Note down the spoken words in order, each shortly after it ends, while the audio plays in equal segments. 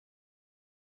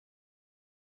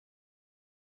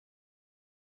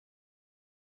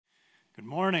Good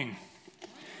morning.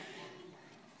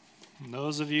 And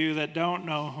those of you that don't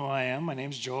know who I am, my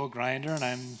name's Joel Grinder, and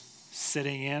I'm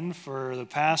sitting in for the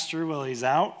pastor while he's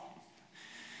out.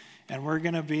 And we're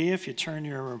going to be, if you turn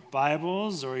your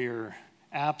Bibles or your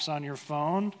apps on your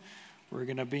phone, we're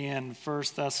going to be in 1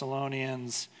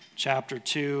 Thessalonians chapter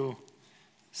 2,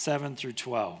 7 through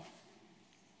 12.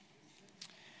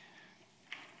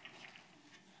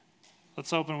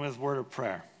 Let's open with a word of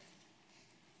prayer.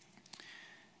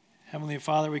 Heavenly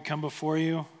Father, we come before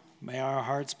you. May our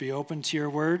hearts be open to your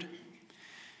word.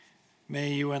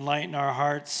 May you enlighten our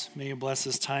hearts. May you bless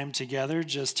this time together,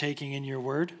 just taking in your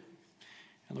word.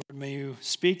 And Lord, may you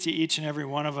speak to each and every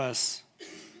one of us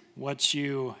what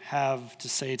you have to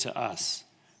say to us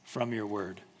from your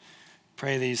word.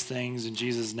 Pray these things in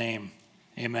Jesus' name.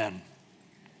 Amen.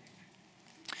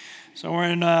 So we're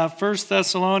in 1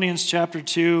 Thessalonians chapter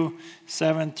 2,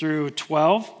 7 through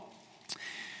 12.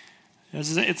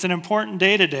 It's an important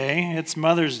day today. It's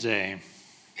Mother's Day.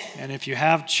 And if you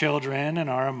have children and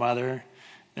are a mother,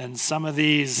 then some of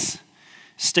these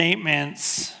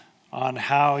statements on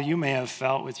how you may have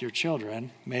felt with your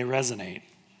children may resonate.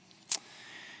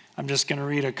 I'm just going to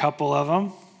read a couple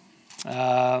of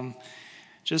them.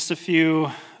 Just a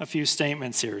few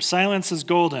statements here. Silence is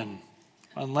golden.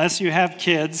 Unless you have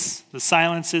kids, the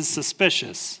silence is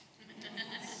suspicious.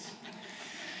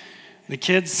 The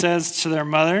kid says to their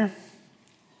mother,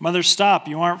 "Mother, stop,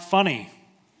 you aren't funny."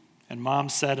 And mom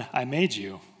said, "I made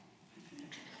you."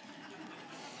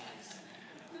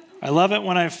 I love it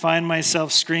when I find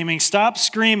myself screaming, "Stop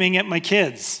screaming at my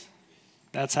kids."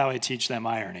 That's how I teach them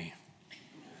irony.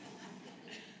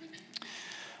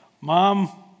 "Mom,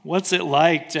 what's it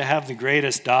like to have the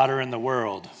greatest daughter in the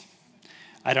world?"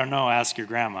 "I don't know, ask your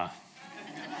grandma."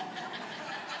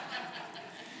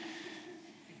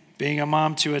 Being a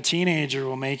mom to a teenager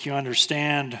will make you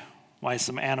understand why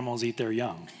some animals eat their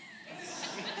young.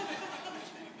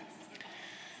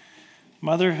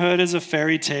 Motherhood is a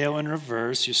fairy tale in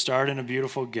reverse. You start in a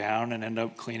beautiful gown and end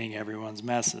up cleaning everyone's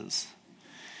messes.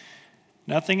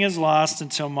 Nothing is lost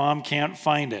until mom can't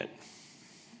find it.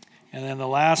 And then the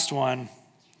last one,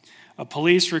 a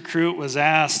police recruit was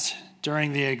asked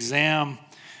during the exam,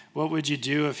 "What would you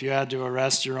do if you had to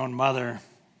arrest your own mother?"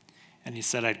 And he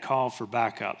said, "I'd call for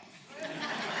backup."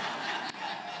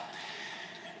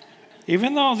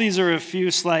 Even though these are a few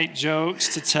slight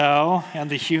jokes to tell and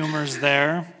the humor's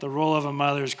there, the role of a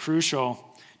mother is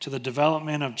crucial to the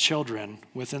development of children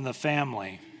within the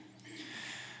family.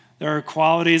 There are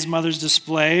qualities mothers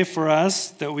display for us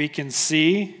that we can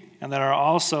see and that are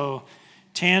also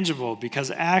tangible because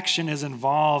action is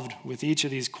involved with each of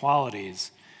these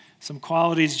qualities. Some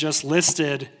qualities just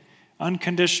listed: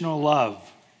 unconditional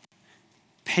love,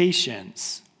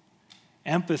 patience,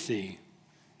 empathy,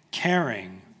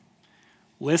 caring,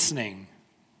 listening,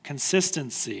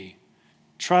 consistency,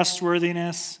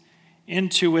 trustworthiness,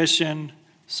 intuition,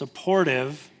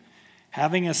 supportive,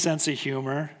 having a sense of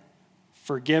humor,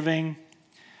 forgiving,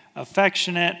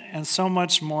 affectionate, and so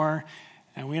much more.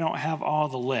 And we don't have all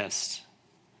the list.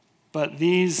 But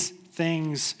these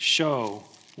things show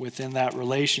within that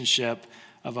relationship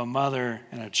of a mother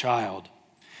and a child.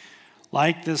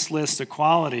 Like this list of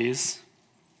qualities,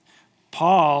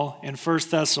 Paul in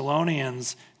 1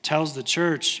 Thessalonians tells the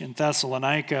church in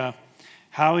Thessalonica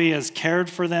how he has cared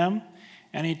for them,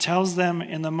 and he tells them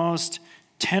in the most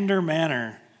tender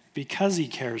manner, because he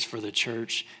cares for the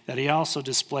church, that he also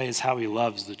displays how he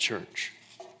loves the church.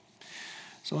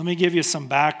 So let me give you some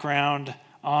background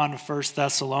on 1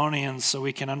 Thessalonians so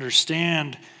we can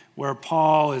understand where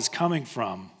Paul is coming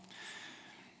from.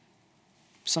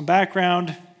 Some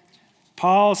background: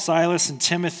 Paul, Silas, and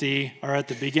Timothy are at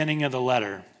the beginning of the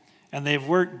letter, and they've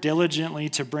worked diligently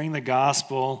to bring the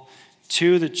gospel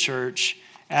to the church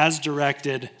as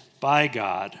directed by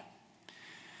God.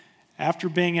 After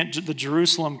being at the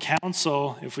Jerusalem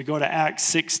Council, if we go to Acts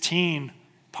 16,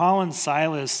 Paul and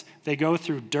Silas, they go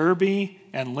through Derbe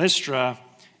and Lystra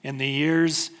in the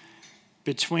years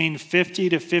between 50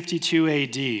 to 52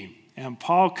 AD, and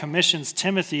Paul commissions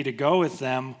Timothy to go with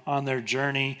them on their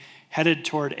journey headed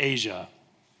toward Asia.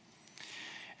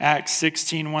 Acts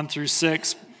 16, 1 through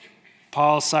 6,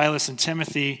 Paul, Silas, and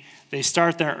Timothy, they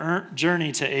start their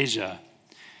journey to Asia.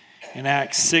 In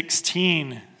Acts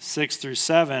 16, 6 through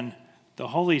 7, the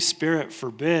Holy Spirit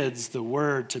forbids the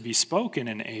word to be spoken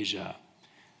in Asia.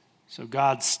 So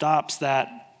God stops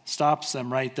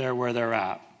them right there where they're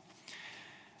at.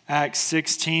 Acts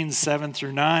 16, 7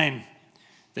 through 9,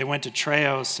 they went to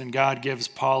Troas, and God gives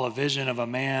Paul a vision of a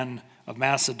man of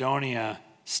Macedonia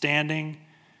standing,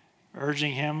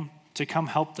 urging him to come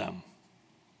help them.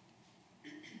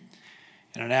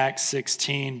 And in Acts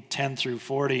 16, 10 through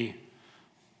 40,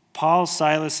 Paul,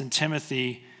 Silas, and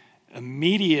Timothy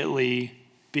immediately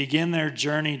begin their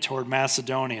journey toward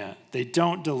Macedonia. They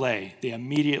don't delay. They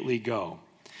immediately go.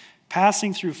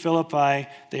 Passing through Philippi,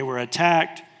 they were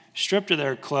attacked, stripped of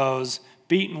their clothes,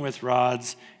 beaten with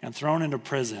rods, and thrown into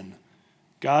prison.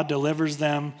 God delivers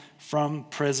them from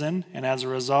prison, and as a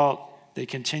result, they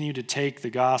continue to take the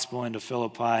gospel into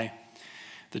Philippi.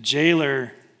 The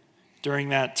jailer during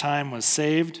that time was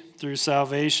saved through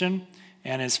salvation,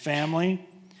 and his family.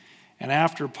 And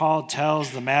after Paul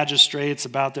tells the magistrates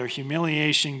about their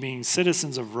humiliation being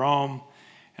citizens of Rome,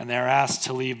 and they're asked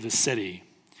to leave the city.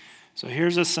 So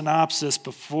here's a synopsis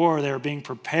before they're being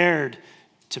prepared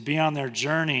to be on their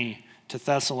journey to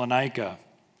Thessalonica.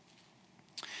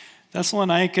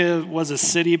 Thessalonica was a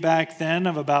city back then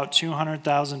of about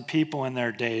 200,000 people in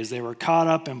their days. They were caught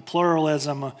up in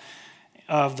pluralism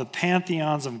of the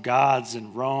pantheons of gods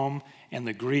in Rome and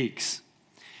the Greeks.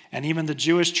 And even the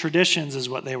Jewish traditions is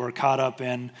what they were caught up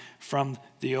in from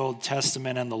the Old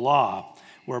Testament and the law,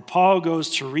 where Paul goes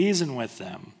to reason with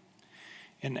them.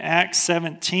 In Acts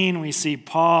 17, we see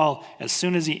Paul, as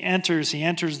soon as he enters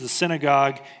the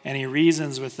synagogue, and he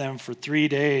reasons with them for 3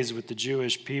 days with the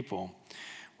Jewish people,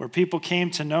 where people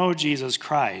came to know Jesus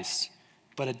Christ,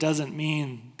 but it doesn't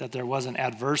mean that there wasn't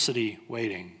adversity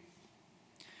waiting.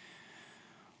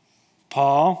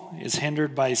 Paul is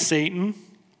hindered by Satan,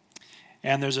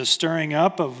 and there's a stirring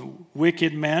up of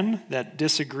wicked men that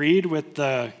disagreed with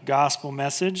the gospel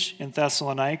message in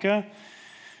Thessalonica,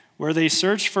 where they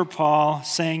searched for Paul,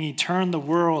 saying he turned the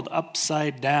world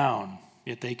upside down,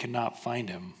 yet they could not find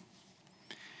him.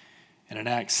 And in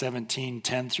Acts 17,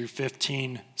 10 through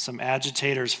 15, some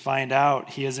agitators find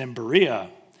out he is in Berea,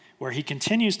 where he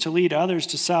continues to lead others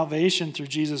to salvation through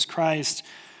Jesus Christ.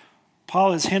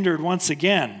 Paul is hindered once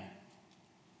again.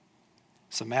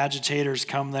 Some agitators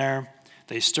come there.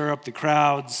 They stir up the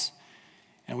crowds,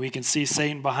 and we can see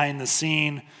Satan behind the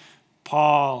scene.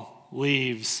 Paul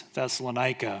leaves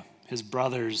Thessalonica. His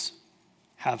brothers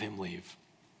have him leave.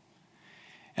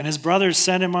 And his brothers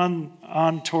send him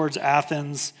on towards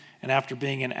Athens, and after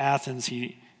being in Athens,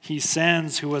 he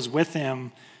sends who was with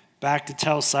him back to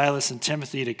tell Silas and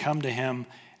Timothy to come to him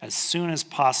as soon as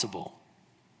possible.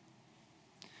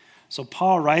 So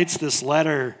Paul writes this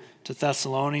letter to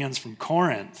Thessalonians from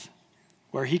Corinth,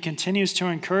 where he continues to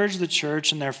encourage the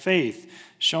church in their faith,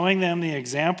 showing them the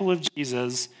example of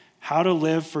Jesus, how to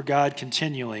live for God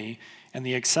continually, and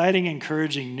the exciting,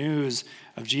 encouraging news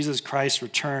of Jesus Christ's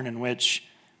return, in which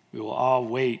we will all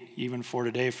wait even for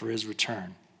today for his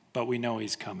return. But we know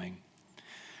he's coming.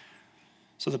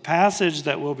 So the passage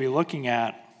that we'll be looking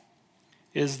at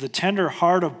is the tender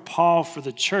heart of Paul for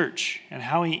the church and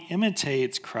how he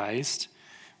imitates Christ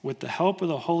with the help of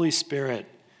the Holy Spirit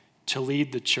to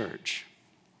lead the church.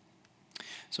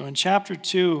 So in chapter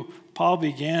 2, Paul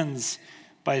begins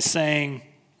by saying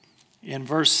in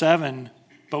verse 7,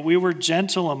 "But we were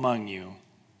gentle among you,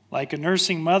 like a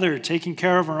nursing mother taking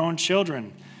care of her own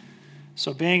children.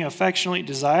 So being affectionately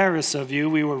desirous of you,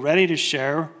 we were ready to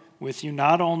share with you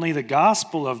not only the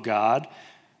gospel of God,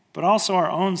 but also our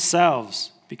own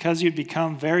selves, because you'd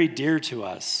become very dear to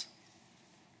us."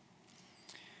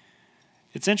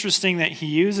 It's interesting that he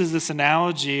uses this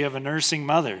analogy of a nursing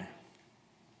mother.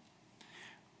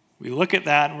 We look at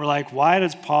that and we're like, why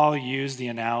does Paul use the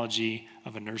analogy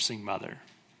of a nursing mother?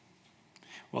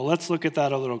 Well, let's look at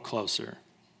that a little closer.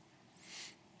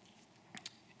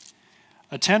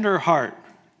 A tender heart.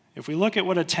 If we look at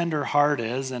what a tender heart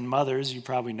is, and mothers, you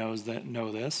probably know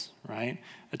this, right?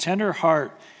 A tender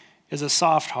heart is a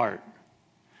soft heart.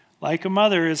 Like a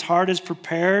mother, his heart is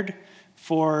prepared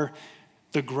for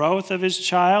the growth of his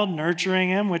child, nurturing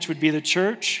him, which would be the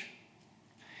church.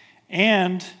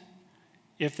 And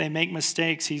if they make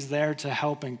mistakes, he's there to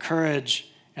help encourage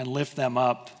and lift them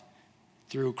up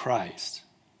through Christ.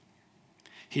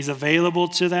 He's available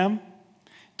to them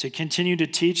to continue to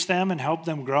teach them and help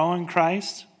them grow in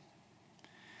Christ,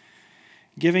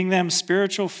 giving them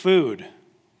spiritual food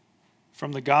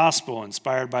from the gospel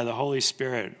inspired by the Holy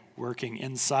Spirit working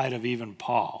inside of even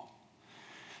Paul.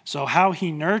 So how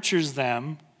he nurtures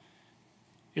them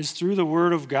is through the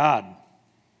Word of God.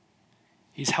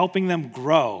 He's helping them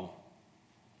grow.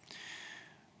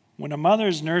 When a mother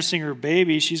is nursing her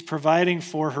baby, she's providing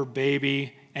for her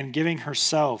baby and giving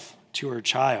herself to her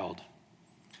child.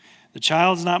 The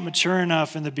child's not mature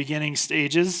enough in the beginning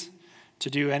stages to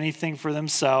do anything for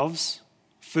themselves.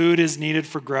 Food is needed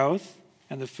for growth,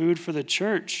 and the food for the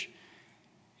church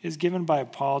is given by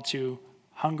Paul to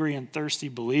hungry and thirsty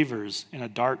believers in a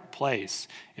dark place.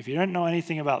 If you didn't know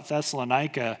anything about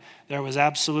Thessalonica, there was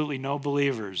absolutely no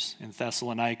believers in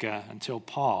Thessalonica until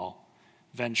Paul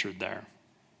ventured there.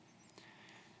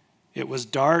 It was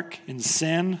dark in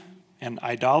sin and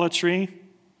idolatry,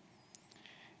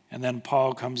 and then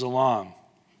Paul comes along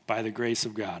by the grace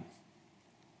of God.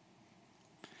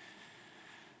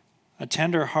 A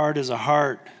tender heart is a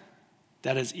heart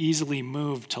that is easily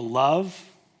moved to love,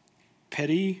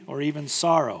 pity, or even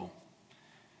sorrow.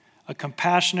 A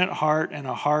compassionate heart and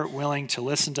a heart willing to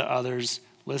listen to others,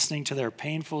 listening to their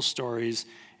painful stories,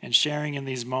 and sharing in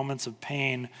these moments of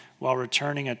pain while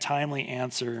returning a timely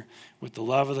answer with the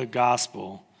love of the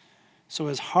gospel. So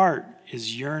his heart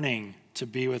is yearning to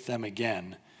be with them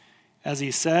again. As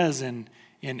he says in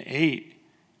 8,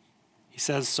 he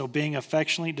says, so being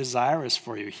affectionately desirous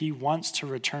for you, he wants to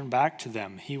return back to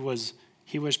them. He was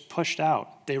pushed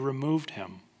out. They removed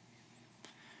him.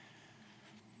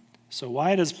 So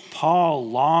why does Paul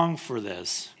long for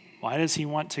this? Why does he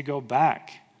want to go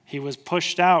back? He was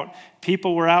pushed out.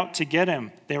 People were out to get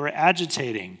him. They were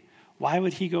agitating. Why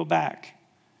would he go back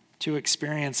to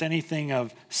experience anything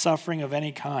of suffering of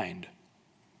any kind?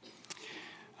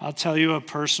 I'll tell you a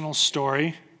personal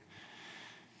story.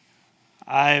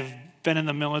 I've been in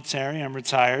the military. I'm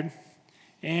retired.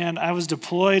 And I was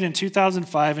deployed in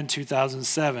 2005 and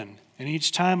 2007. And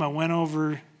each time I went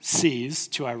overseas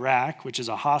to Iraq, which is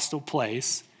a hostile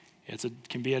place, it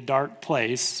can be a dark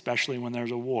place, especially when there's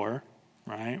a war,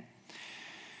 right?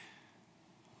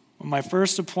 On my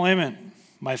first deployment,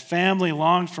 my family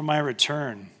longed for my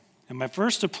return. In my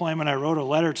first deployment, I wrote a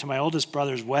letter to my oldest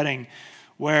brother's wedding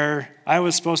where I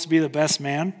was supposed to be the best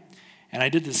man, and I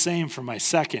did the same for my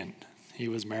second. He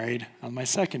was married on my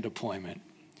second deployment.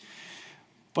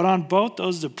 But on both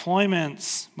those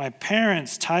deployments, my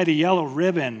parents tied a yellow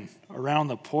ribbon around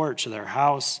the porch of their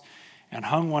house and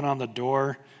hung one on the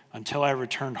door until I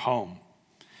returned home.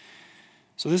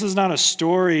 So this is not a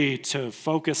story to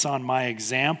focus on my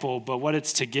example, but what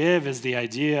it's to give is the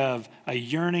idea of a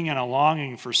yearning and a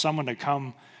longing for someone to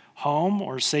come home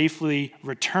or safely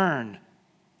return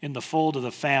in the fold of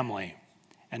the family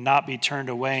and not be turned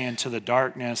away into the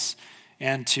darkness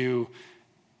and to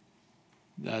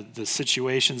the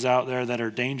situations out there that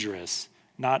are dangerous,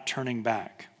 not turning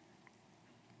back.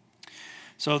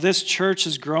 So this church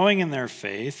is growing in their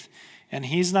faith, and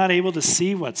he's not able to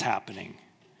see what's happening.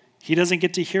 He doesn't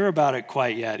get to hear about it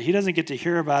quite yet. He doesn't get to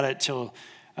hear about it till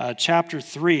chapter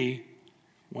 3,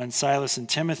 when Silas and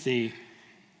Timothy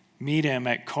meet him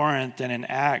at Corinth, and in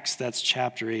Acts, that's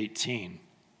chapter 18.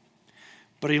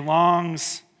 But he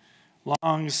longs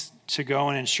to go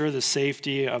and ensure the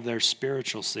safety of their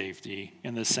spiritual safety,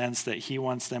 in the sense that he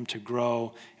wants them to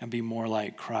grow and be more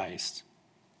like Christ.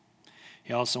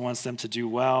 He also wants them to do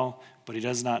well, but he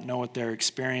does not know what they're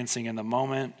experiencing in the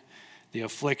moment, the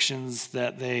afflictions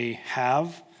that they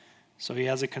have. So he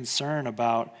has a concern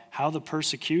about how the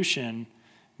persecution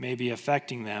may be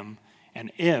affecting them,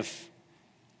 and if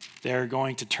they're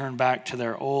going to turn back to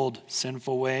their old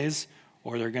sinful ways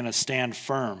or they're going to stand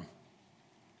firm.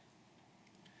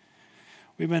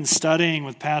 We've been studying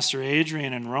with Pastor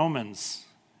Adrian in Romans,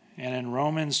 and in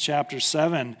Romans chapter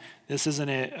 7, this isn't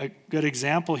a good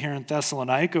example here in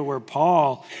Thessalonica where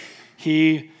Paul,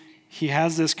 he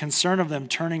has this concern of them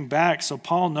turning back. So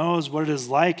Paul knows what it is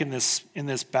like in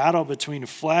this battle between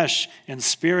flesh and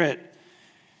spirit,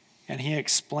 and he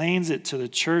explains it to the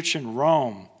church in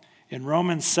Rome. In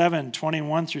Romans 7,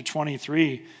 21 through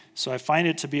 23, so I find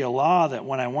it to be a law that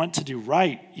when I want to do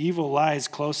right, evil lies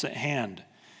close at hand.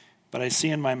 But I see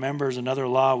in my members another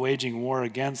law waging war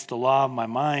against the law of my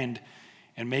mind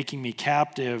and making me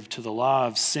captive to the law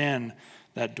of sin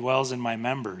that dwells in my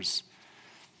members.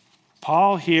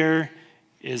 Paul here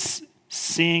is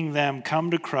seeing them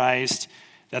come to Christ,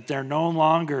 that they're no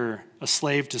longer a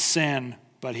slave to sin,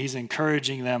 but he's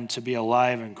encouraging them to be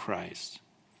alive in Christ.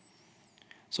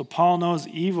 So Paul knows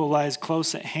evil lies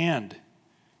close at hand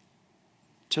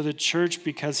to the church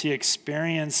because he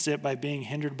experienced it by being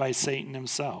hindered by Satan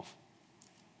himself.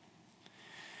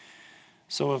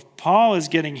 So if Paul is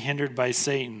getting hindered by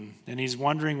Satan, then he's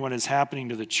wondering what is happening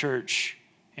to the church,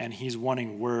 and he's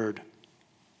wanting word.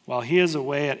 While he is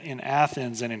away in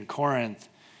Athens and in Corinth,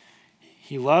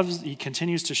 he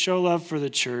continues to show love for the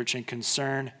church and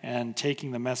concern and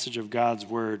taking the message of God's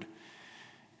word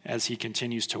as he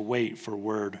continues to wait for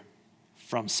word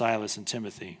from Silas and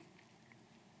Timothy.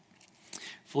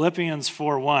 Philippians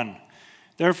 4:1.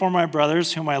 Therefore, my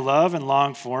brothers, whom I love and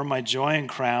long for, my joy and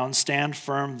crown, stand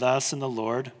firm thus in the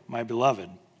Lord, my beloved.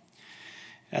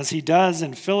 As he does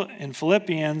in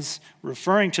Philippians,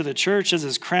 referring to the church as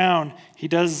his crown, he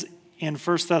does in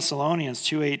 1 Thessalonians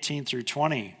 2:18 through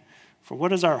 20. For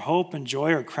what is our hope and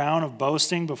joy or crown of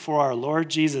boasting before our Lord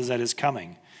Jesus at his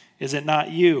coming? Is it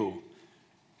not you?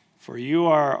 For you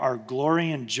are our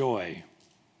glory and joy.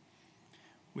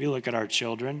 We look at our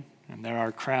children, and they're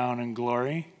our crown and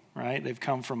glory, right? They've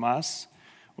come from us.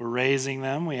 We're raising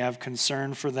them. We have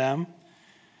concern for them.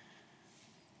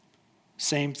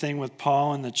 Same thing with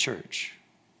Paul and the church.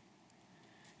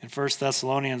 In 1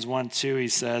 Thessalonians 1:2, he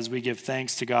says, we give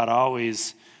thanks to God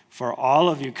always for all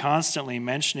of you constantly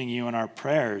mentioning you in our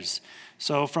prayers.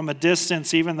 So from a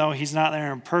distance, even though he's not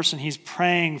there in person, he's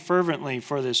praying fervently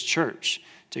for this church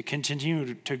to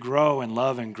continue to grow in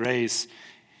love and grace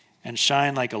and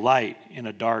shine like a light in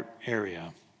a dark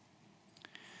area.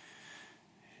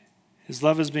 His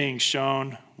love is being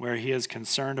shown where he is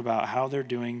concerned about how they're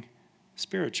doing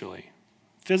spiritually.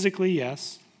 Physically,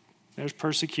 yes, there's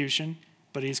persecution,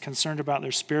 but he's concerned about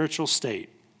their spiritual state.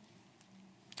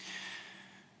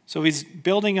 So he's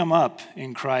building them up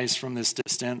in Christ from this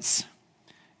distance.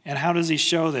 And how does he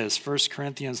show this? 1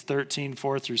 Corinthians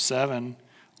 13:4 through 7.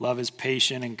 Love is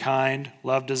patient and kind.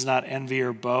 Love does not envy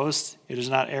or boast. It is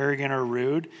not arrogant or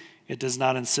rude. It does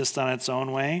not insist on its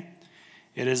own way.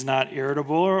 It is not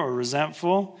irritable or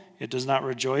resentful. It does not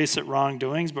rejoice at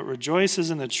wrongdoings, but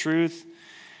rejoices in the truth.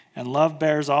 And love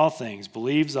bears all things,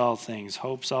 believes all things,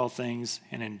 hopes all things,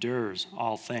 and endures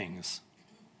all things.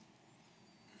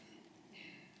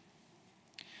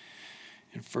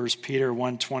 In 1 Peter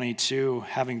 1:22,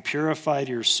 having purified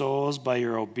your souls by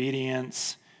your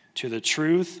obedience to the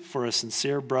truth for a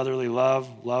sincere brotherly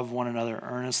love, love one another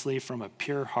earnestly from a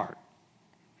pure heart.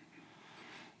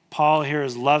 Paul here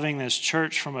is loving this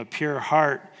church from a pure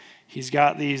heart. He's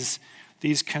got these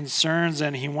concerns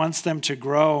and he wants them to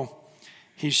grow.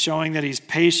 He's showing that he's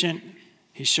patient.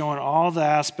 He's showing all the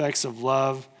aspects of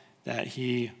love that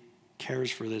he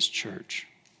cares for this church.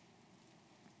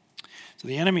 So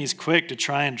the enemy is quick to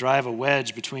try and drive a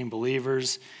wedge between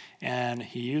believers, and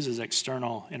he uses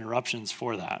external interruptions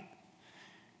for that.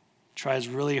 Tries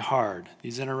really hard.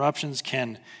 These interruptions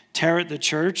can tear at the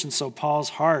church, and so Paul's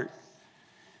heart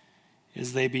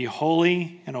is they be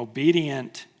holy and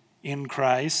obedient in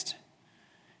Christ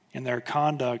in their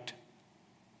conduct,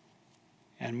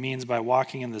 and means by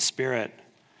walking in the Spirit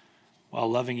while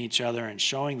loving each other and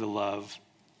showing the love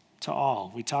to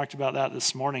all. We talked about that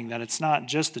this morning, that it's not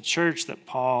just the church that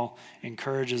Paul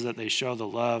encourages that they show the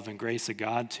love and grace of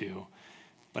God to,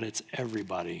 but it's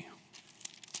everybody.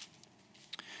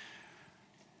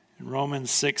 In Romans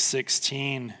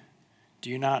 6:16, do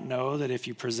you not know that if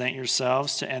you present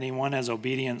yourselves to anyone as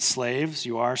obedient slaves,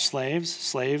 you are slaves,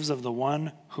 slaves of the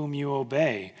one whom you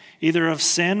obey, either of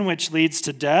sin which leads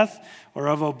to death or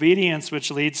of obedience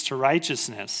which leads to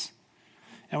righteousness?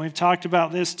 And we've talked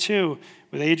about this too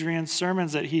with Adrian's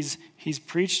sermons that he's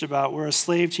preached about. We're a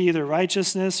slave to either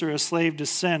righteousness or a slave to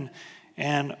sin,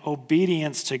 and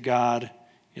obedience to God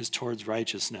is towards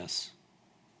righteousness.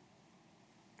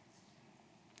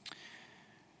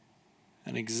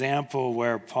 An example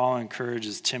where Paul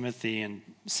encourages Timothy in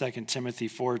 2 Timothy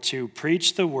 4:2,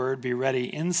 preach the word, be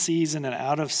ready in season and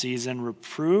out of season,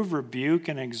 reprove, rebuke,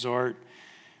 and exhort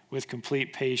with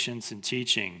complete patience and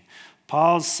teaching.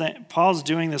 Paul's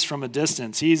doing this from a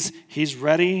distance. He's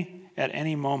ready at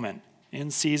any moment,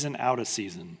 in season, out of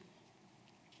season.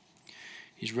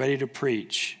 He's ready to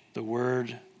preach the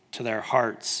word to their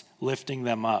hearts, lifting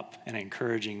them up and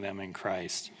encouraging them in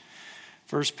Christ.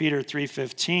 1 Peter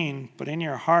 3:15, but in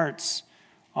your hearts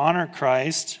honor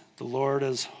Christ, the Lord,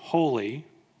 as holy,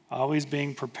 always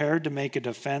being prepared to make a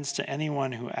defense to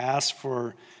anyone who asks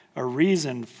for a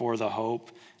reason for the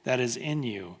hope that is in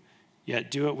you,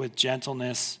 yet do it with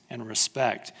gentleness and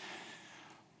respect.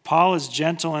 Paul is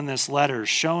gentle in this letter,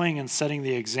 showing and setting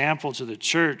the example to the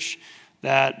church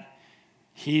that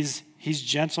he's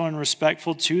gentle and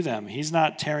respectful to them. He's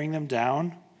not tearing them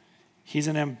down. He's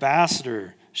an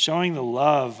ambassador, showing the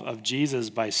love of Jesus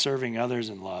by serving others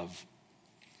in love.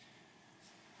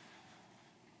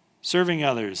 Serving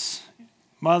others.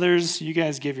 Mothers, you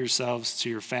guys give yourselves to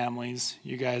your families.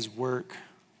 You guys work.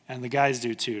 And the guys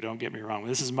do too, don't get me wrong.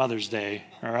 This is Mother's Day,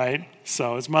 all right?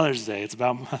 So it's Mother's Day. It's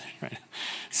about mother, right?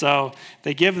 So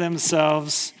they give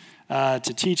themselves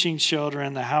to teaching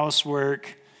children, the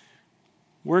housework,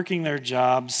 working their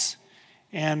jobs,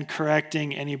 and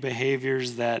correcting any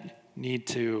behaviors that need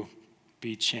to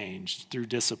be changed through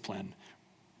discipline.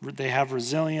 They have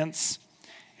resilience,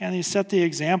 and they set the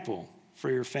example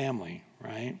for your family,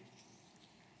 right?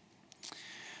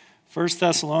 1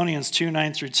 Thessalonians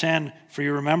 2:9 through 10, for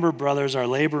you remember, brothers, our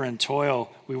labor and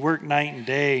toil. We work night and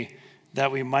day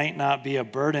that we might not be a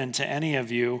burden to any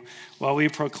of you, while we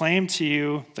proclaim to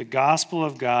you the gospel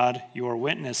of God, your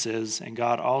witnesses, and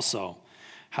God also,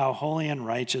 how holy and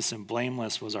righteous and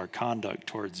blameless was our conduct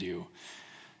towards you.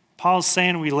 Paul's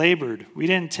saying we labored. We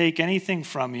didn't take anything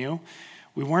from you.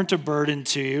 We weren't a burden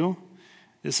to you.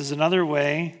 This is another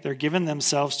way they're giving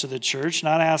themselves to the church,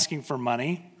 not asking for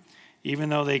money, even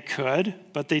though they could,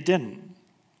 but they didn't.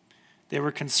 They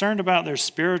were concerned about their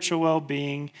spiritual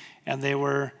well-being, and they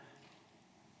were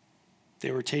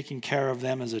taking care of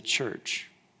them as a church.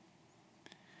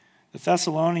 The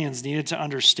Thessalonians needed to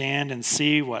understand and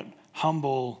see what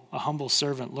a humble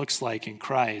servant looks like in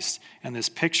Christ, and this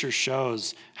picture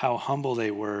shows how humble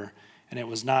they were, and it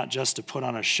was not just to put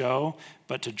on a show,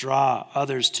 but to draw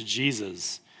others to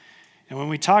Jesus. And when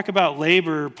we talk about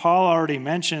labor, Paul already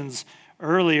mentions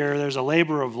earlier there's a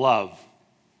labor of love.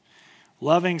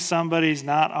 Loving somebody's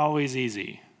not always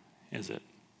easy, is it?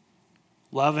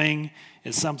 Loving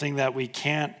is something that we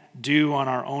can't do on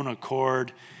our own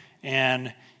accord,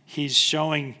 and he's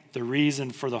showing the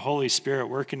reason for the Holy Spirit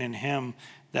working in him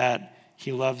that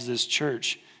he loves this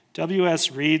church.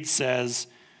 W.S. Reed says,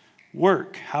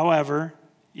 "Work, however,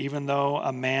 even though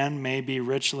a man may be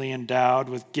richly endowed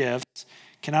with gifts,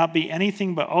 cannot be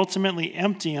anything but ultimately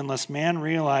empty unless man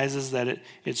realizes that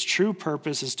its true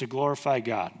purpose is to glorify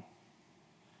God."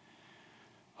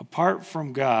 Apart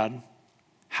from God,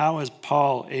 how is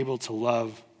Paul able to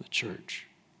love the church?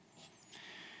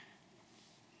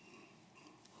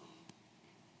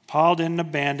 Paul didn't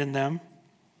abandon them.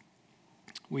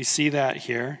 We see that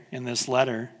here in this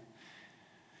letter.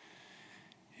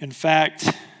 In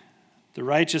fact, the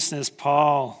righteousness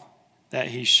Paul that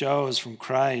he shows from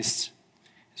Christ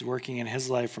is working in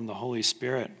his life from the Holy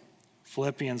Spirit.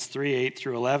 Philippians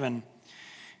 3:8-11.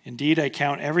 "Indeed, I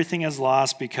count everything as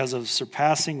loss because of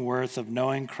surpassing worth of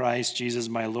knowing Christ Jesus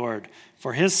my Lord.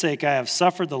 For his sake I have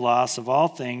suffered the loss of all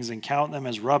things and count them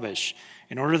as rubbish,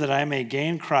 in order that I may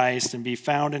gain Christ and be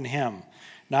found in him,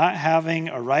 not having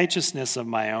a righteousness of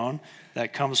my own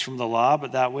that comes from the law,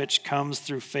 but that which comes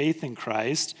through faith in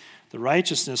Christ, the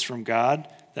righteousness from God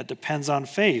that depends on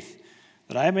faith,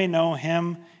 that I may know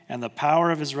him and the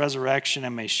power of his resurrection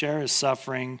and may share his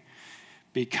suffering,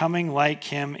 becoming like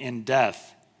him in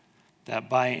death, that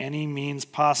by any means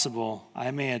possible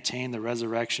I may attain the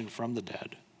resurrection from the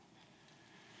dead."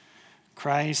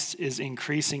 Christ is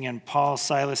increasing in Paul,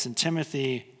 Silas, and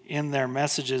Timothy in their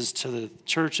messages to the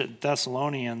church at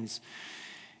Thessalonians,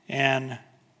 and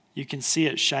you can see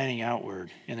it shining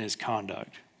outward in his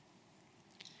conduct.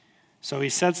 So he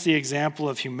sets the example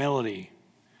of humility.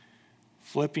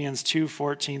 Philippians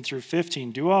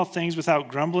 2:14-15, "Do all things without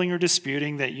grumbling or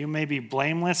disputing, that you may be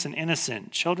blameless and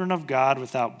innocent, children of God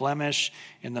without blemish,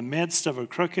 in the midst of a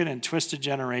crooked and twisted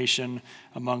generation,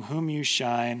 among whom you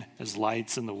shine as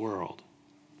lights in the world."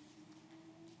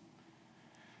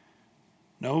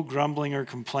 No grumbling or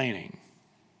complaining.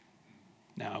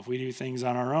 Now, if we do things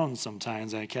on our own,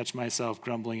 sometimes I catch myself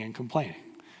grumbling and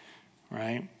complaining,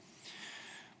 right?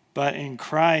 But in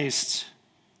Christ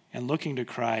and looking to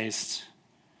Christ,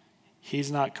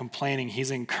 he's not complaining. He's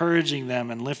encouraging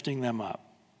them and lifting them up.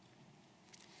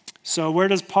 So where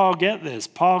does Paul get this?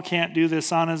 Paul can't do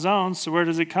this on his own, so where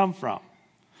does it come from?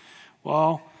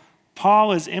 Well,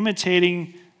 Paul is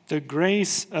imitating the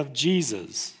grace of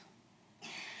Jesus.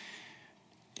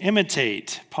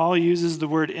 Imitate. Paul uses the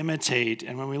word imitate,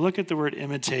 and when we look at the word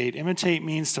imitate, imitate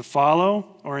means to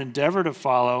follow or endeavor to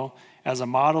follow as a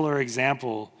model or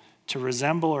example, to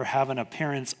resemble or have an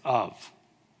appearance of.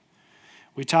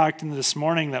 We talked this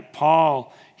morning that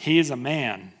Paul, he is a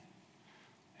man,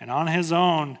 and on his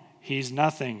own, he's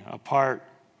nothing apart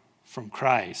from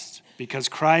Christ, because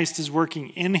Christ is working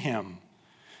in him.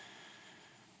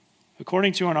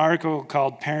 According to an article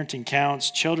called Parenting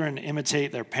Counts, children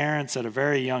imitate their parents at a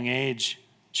very young age.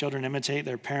 Children imitate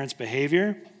their parents'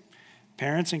 behavior.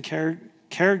 Parents and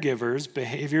caregivers'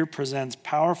 behavior presents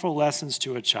powerful lessons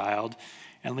to a child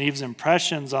and leaves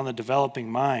impressions on the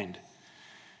developing mind.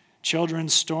 Children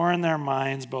store in their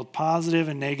minds both positive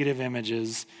and negative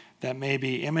images that may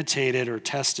be imitated or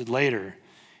tested later,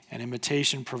 and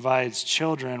imitation provides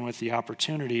children with the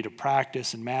opportunity to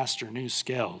practice and master new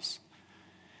skills.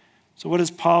 So what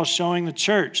is Paul showing the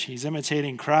church? He's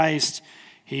imitating Christ.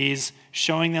 He's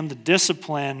showing them the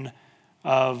discipline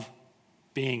of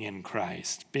being in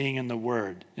Christ, being in the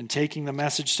Word, and taking the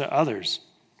message to others.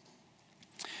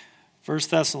 1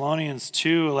 Thessalonians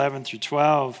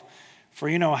 2:11-12, "For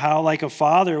you know how, like a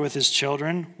father with his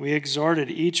children, we exhorted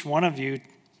each one of you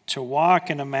to walk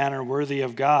in a manner worthy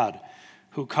of God,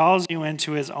 who calls you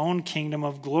into his own kingdom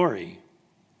of glory."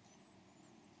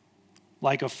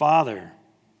 Like a father.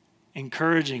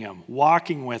 encouraging them,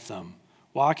 walking with them,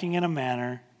 walking in a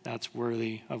manner that's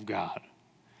worthy of God.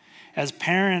 As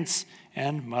parents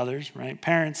and mothers, right?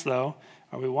 Parents, though,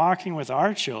 are we walking with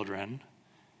our children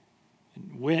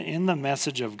in the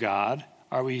message of God?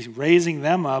 Are we raising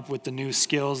them up with the new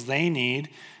skills they need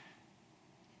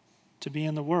to be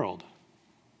in the world?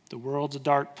 The world's a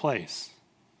dark place.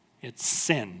 It's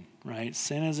sin, right?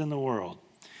 Sin is in the world.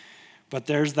 But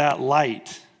there's that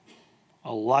light,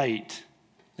 a light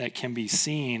that can be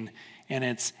seen, and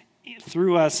it's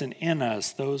through us and in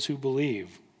us, those who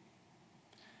believe.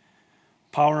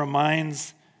 Paul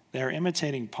reminds they're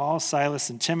imitating Paul, Silas,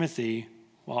 and Timothy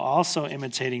while also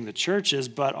imitating the churches,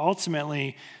 but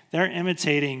ultimately they're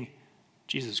imitating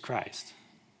Jesus Christ.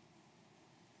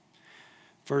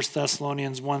 1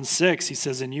 Thessalonians 1:6, he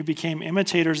says, "And you became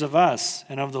imitators of us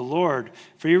and of the Lord,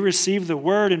 for you received the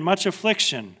word in much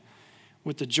affliction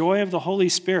with the joy of the Holy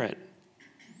Spirit."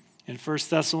 In 1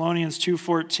 Thessalonians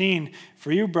 2:14,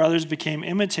 "For you, brothers, became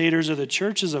imitators of the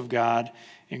churches of God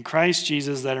in Christ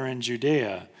Jesus that are in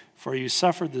Judea, for you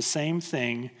suffered the same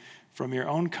thing from your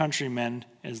own countrymen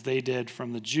as they did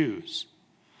from the Jews."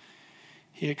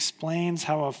 He explains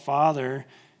how a father,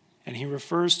 and he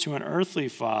refers to an earthly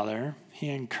father, he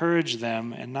encouraged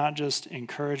them, and not just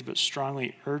encouraged, but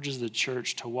strongly urges the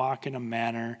church to walk in a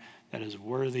manner that is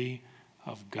worthy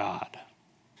of God.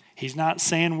 He's not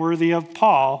saying worthy of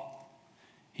Paul,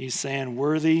 he's saying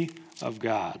worthy of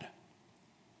God.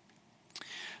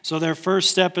 So their first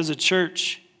step as a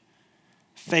church,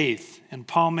 faith. And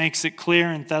Paul makes it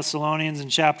clear in Thessalonians in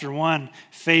chapter 1,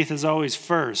 faith is always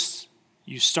first.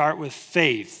 You start with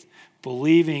faith,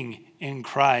 believing in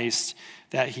Christ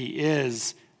that he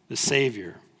is the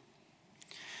Savior.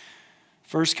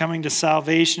 First coming to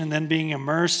salvation and then being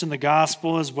immersed in the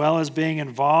gospel, as well as being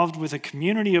involved with a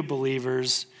community of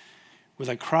believers with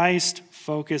a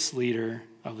Christ-focused leader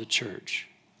of the church.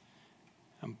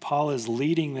 And Paul is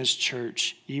leading this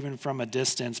church even from a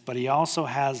distance, but he also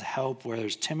has help where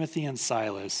there's Timothy and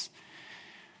Silas,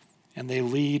 and they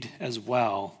lead as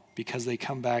well because they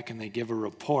come back and they give a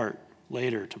report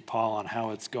later to Paul on how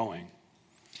it's going.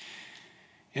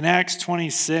 In Acts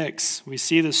 26, we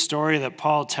see the story that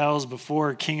Paul tells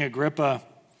before King Agrippa,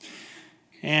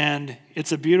 and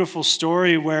it's a beautiful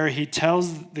story where he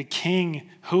tells the king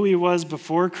who he was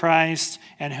before Christ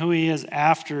and who he is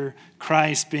after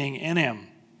Christ being in him.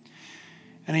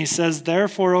 And he says,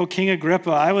 "Therefore, O King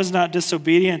Agrippa, I was not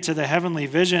disobedient to the heavenly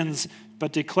visions,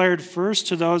 but declared first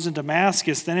to those in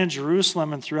Damascus, then in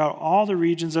Jerusalem, and throughout all the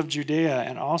regions of Judea,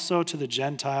 and also to the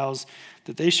Gentiles,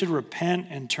 that they should repent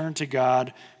and turn to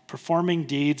God, performing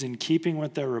deeds in keeping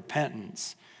with their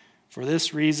repentance. For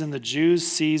this reason, the Jews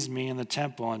seized me in the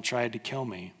temple and tried to kill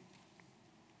me."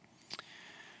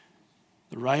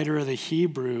 The writer of the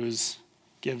Hebrews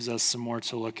gives us some more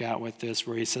to look at with this,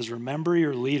 where he says, "Remember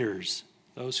your leaders,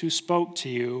 those who spoke to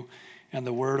you and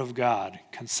the word of God.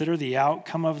 Consider the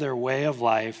outcome of their way of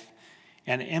life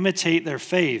and imitate their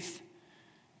faith.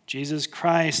 Jesus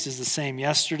Christ is the same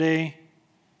yesterday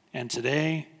and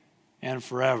today and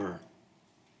forever."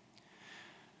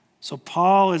 So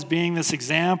Paul is being this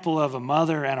example of a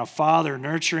mother and a father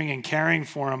nurturing and caring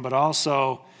for him, but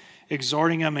also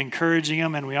exhorting him, encouraging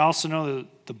him. And we also know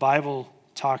that the Bible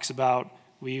talks about,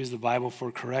 we use the Bible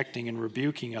for correcting and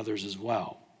rebuking others as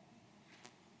well.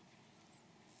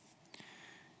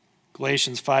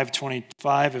 Galatians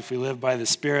 5:25, "If we live by the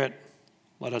Spirit,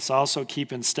 let us also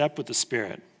keep in step with the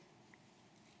Spirit."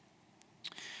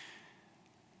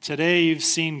 Today you've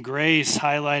seen grace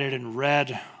highlighted in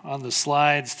red on the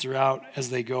slides throughout as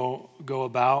they go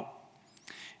about.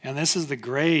 And this is the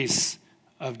grace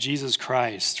of Jesus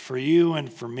Christ for you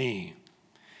and for me.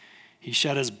 He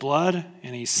shed his blood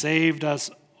and he saved us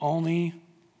only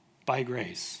by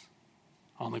grace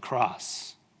on the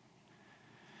cross.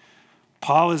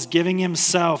 Paul is giving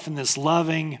himself in this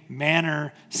loving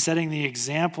manner, setting the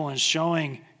example and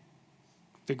showing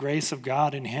the grace of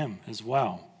God in him as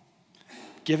well,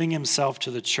 giving himself to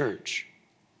the church.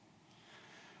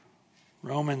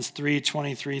 Romans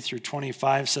 3:23 through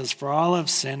 25 says, "For all have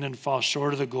sinned and fall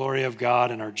short of the glory of God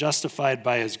and are justified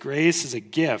by his grace as a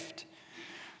gift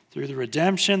through the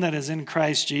redemption that is in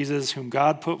Christ Jesus, whom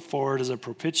God put forward as a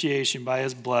propitiation by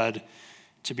his blood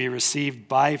to be received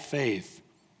by faith.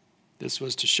 This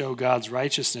was to show God's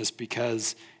righteousness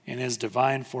because in his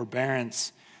divine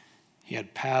forbearance he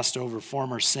had passed over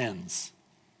former sins."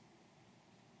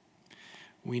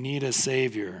 We need a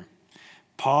Savior.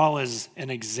 Paul is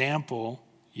an example,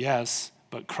 yes,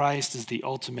 but Christ is the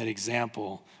ultimate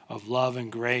example of love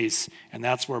and grace. And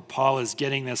that's where Paul is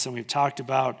getting this. And we've talked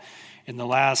about in the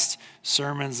last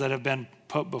sermons that have been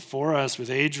put before us with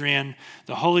Adrian,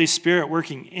 the Holy Spirit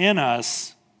working in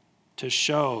us to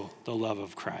show the love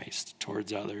of Christ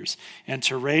towards others and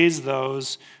to raise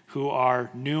those who are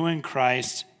new in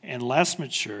Christ and less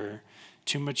mature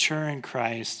to mature in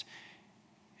Christ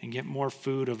and get more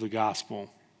food of the gospel.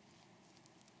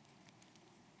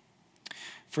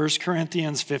 1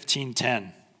 Corinthians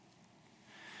 15:10.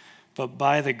 But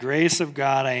by the grace of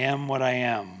God I am what I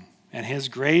am, and his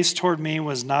grace toward me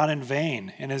was not in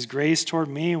vain, and his grace toward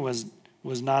me was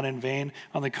not in vain.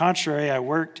 On the contrary, I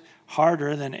worked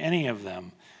harder than any of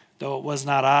them, though it was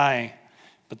not I,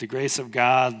 but the grace of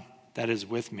God that is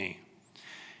with me.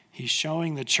 He's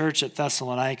showing the church at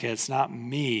Thessalonica, it's not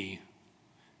me,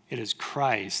 it is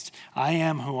Christ. I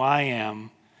am who I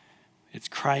am. It's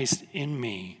Christ in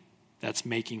me that's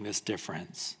making this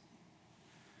difference.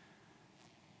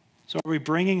 So are we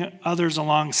bringing others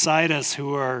alongside us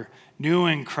who are new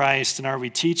in Christ, and are we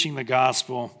teaching the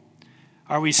gospel?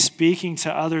 Are we speaking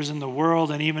to others in the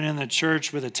world and even in the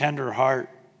church with a tender heart?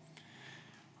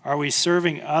 Are we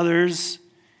serving others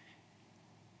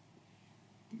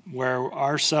where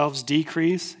ourselves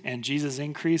decrease and Jesus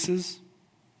increases?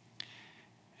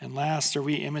 And last, are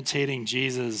we imitating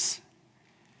Jesus?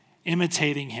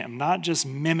 Imitating him, not just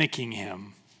mimicking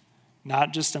him,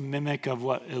 not just a mimic of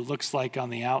what it looks like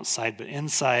on the outside, but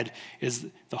inside is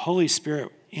the Holy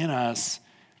Spirit in us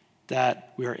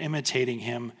that we are imitating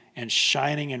him and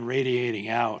shining and radiating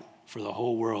out for the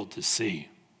whole world to see.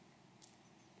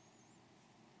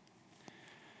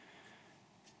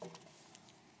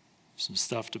 Some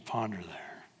stuff to ponder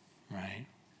there, right?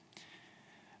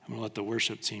 I'm going to let the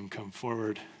worship team come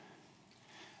forward.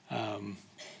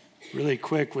 Really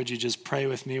quick, would you just pray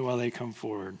with me while they come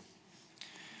forward?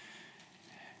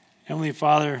 Heavenly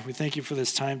Father, we thank you for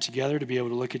this time together to be able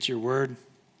to look at your word.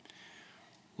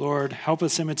 Lord, help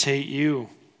us imitate you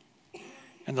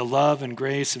and the love and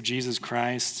grace of Jesus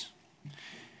Christ.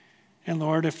 And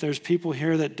Lord, if there's people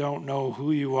here that don't know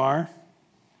who you are,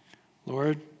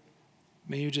 Lord,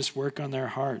 may you just work on their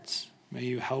hearts. May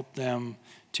you help them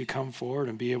to come forward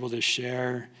and be able to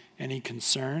share any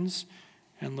concerns.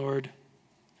 And Lord,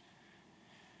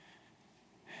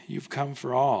 you've come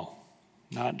for all,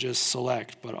 not just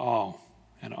select, but all.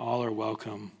 And all are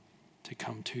welcome to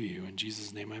come to you. In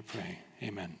Jesus' name I pray.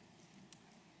 Amen.